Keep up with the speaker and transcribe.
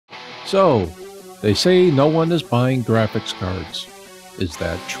So, they say no one is buying graphics cards. Is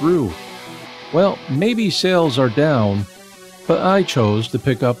that true? Well, maybe sales are down, but I chose to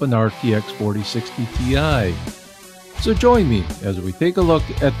pick up an RTX 4060 Ti. So join me as we take a look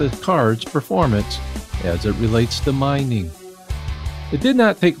at the card's performance as it relates to mining. It did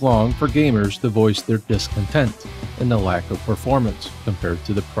not take long for gamers to voice their discontent in the lack of performance compared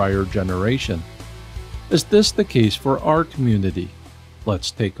to the prior generation. Is this the case for our community?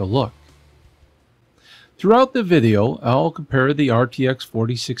 Let's take a look. Throughout the video, I'll compare the RTX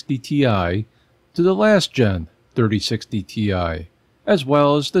 4060 Ti to the last gen 3060 Ti, as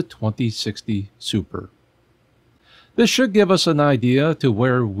well as the 2060 Super. This should give us an idea to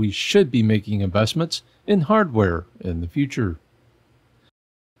where we should be making investments in hardware in the future.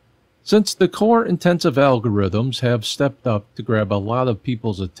 Since the core-intensive algorithms have stepped up to grab a lot of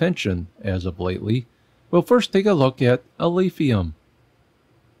people's attention as of lately, we'll first take a look at Alephium.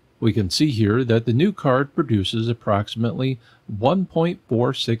 We can see here that the new card produces approximately 1.46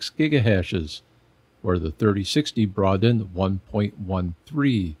 gigahashes, where the 3060 brought in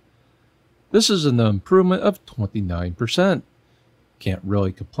 1.13. This is an improvement of 29%. Can't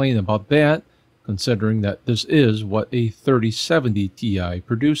really complain about that, considering that this is what a 3070 Ti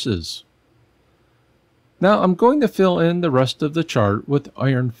produces. Now I'm going to fill in the rest of the chart with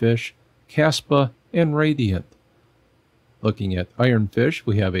Ironfish, Kapow, and Radiant. Looking at Ironfish,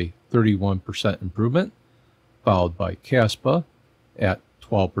 we have a 31% improvement, followed by Kapow at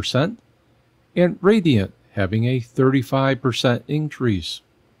 12%, and Radiant having a 35% increase.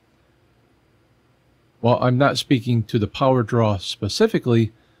 While I'm not speaking to the power draw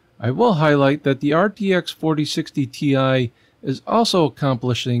specifically, I will highlight that the RTX 4060 Ti is also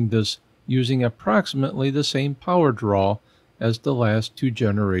accomplishing this using approximately the same power draw as the last two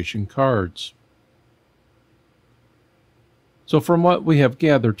generation cards. So from what we have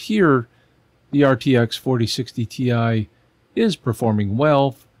gathered here, the RTX 4060 Ti is performing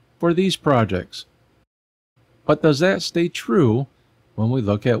well for these projects. But does that stay true when we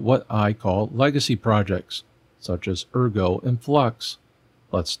look at what I call legacy projects, such as Ergo and Flux?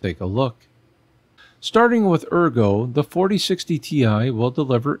 Let's take a look. Starting with Ergo, the 4060 Ti will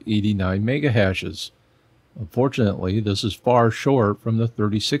deliver 89 megahashes. Unfortunately, this is far short from the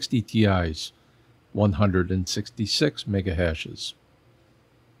 3060 Ti's 166 megahashes.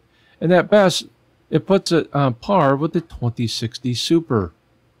 And at best, it puts it on par with the 2060 Super.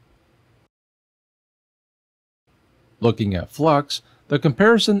 Looking at Flux, the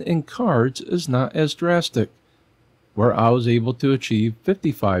comparison in cards is not as drastic, where I was able to achieve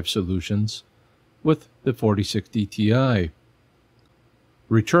 55 solutions with the 4060 Ti.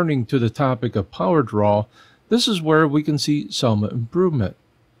 Returning to the topic of power draw, this is where we can see some improvement.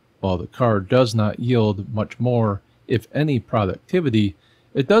 While the card does not yield much more, if any, productivity,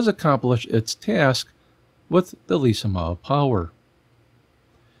 it does accomplish its task with the least amount of power.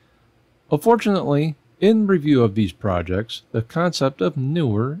 Unfortunately, in review of these projects, the concept of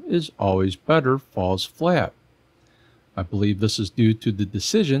newer is always better falls flat. I believe this is due to the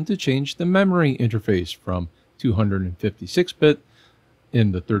decision to change the memory interface from 256-bit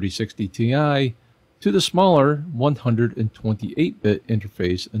in the 3060 Ti to the smaller 128-bit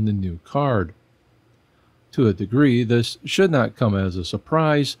interface in the new card. To a degree, this should not come as a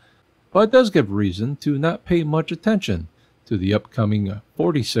surprise, but it does give reason to not pay much attention to the upcoming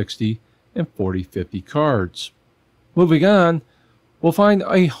 4060 and 4050 cards. Moving on, we'll find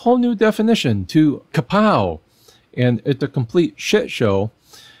a whole new definition to Kapow, and it's a complete shit show.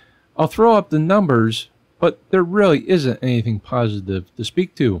 I'll throw up the numbers, but there really isn't anything positive to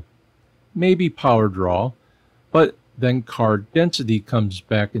speak to. Maybe power draw, but then card density comes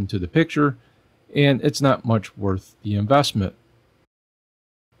back into the picture, and it's not much worth the investment.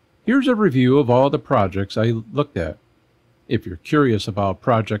 Here's a review of all the projects I looked at. If you're curious about a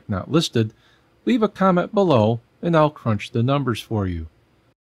project not listed, leave a comment below and I'll crunch the numbers for you.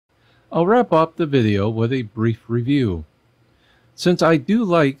 I'll wrap up the video with a brief review. Since I do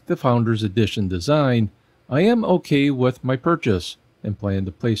like the Founders Edition design, I am okay with my purchase and plan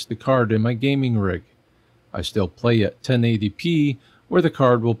to place the card in my gaming rig. I still play at 1080p where the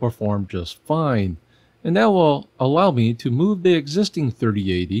card will perform just fine, and that will allow me to move the existing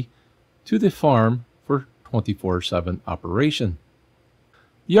 3080 to the farm for 24/7 operation.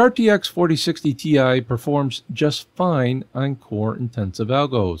 The RTX 4060 Ti performs just fine on core-intensive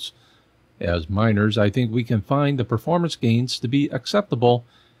algos. As miners, I think we can find the performance gains to be acceptable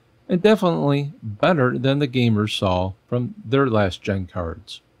and definitely better than the gamers saw from their last-gen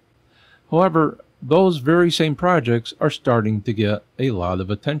cards. However, those very same projects are starting to get a lot of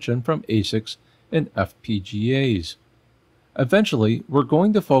attention from ASICs and FPGAs. Eventually, we're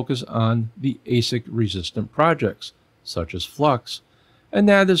going to focus on the ASIC resistant projects, such as Flux, and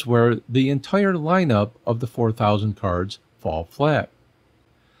that is where the entire lineup of the 4000 cards fall flat.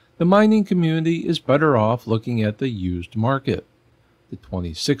 The mining community is better off looking at the used market. The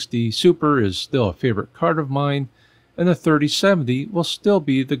 2060 Super is still a favorite card of mine, and the 3070 will still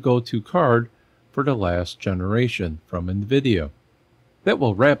be the go-to card for the last generation from NVIDIA. That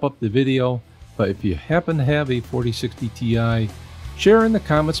will wrap up the video, but if you happen to have a 4060 Ti, share in the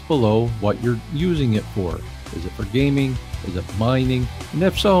comments below what you're using it for. Is it for gaming? Is it mining? And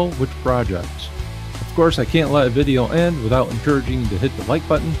if so, which projects? Of course, I can't let a video end without encouraging you to hit the like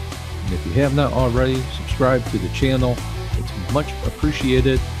button, and if you have not already, subscribe to the channel. It's much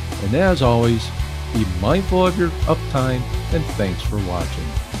appreciated, and as always, be mindful of your uptime, and thanks for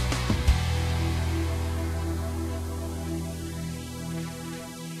watching.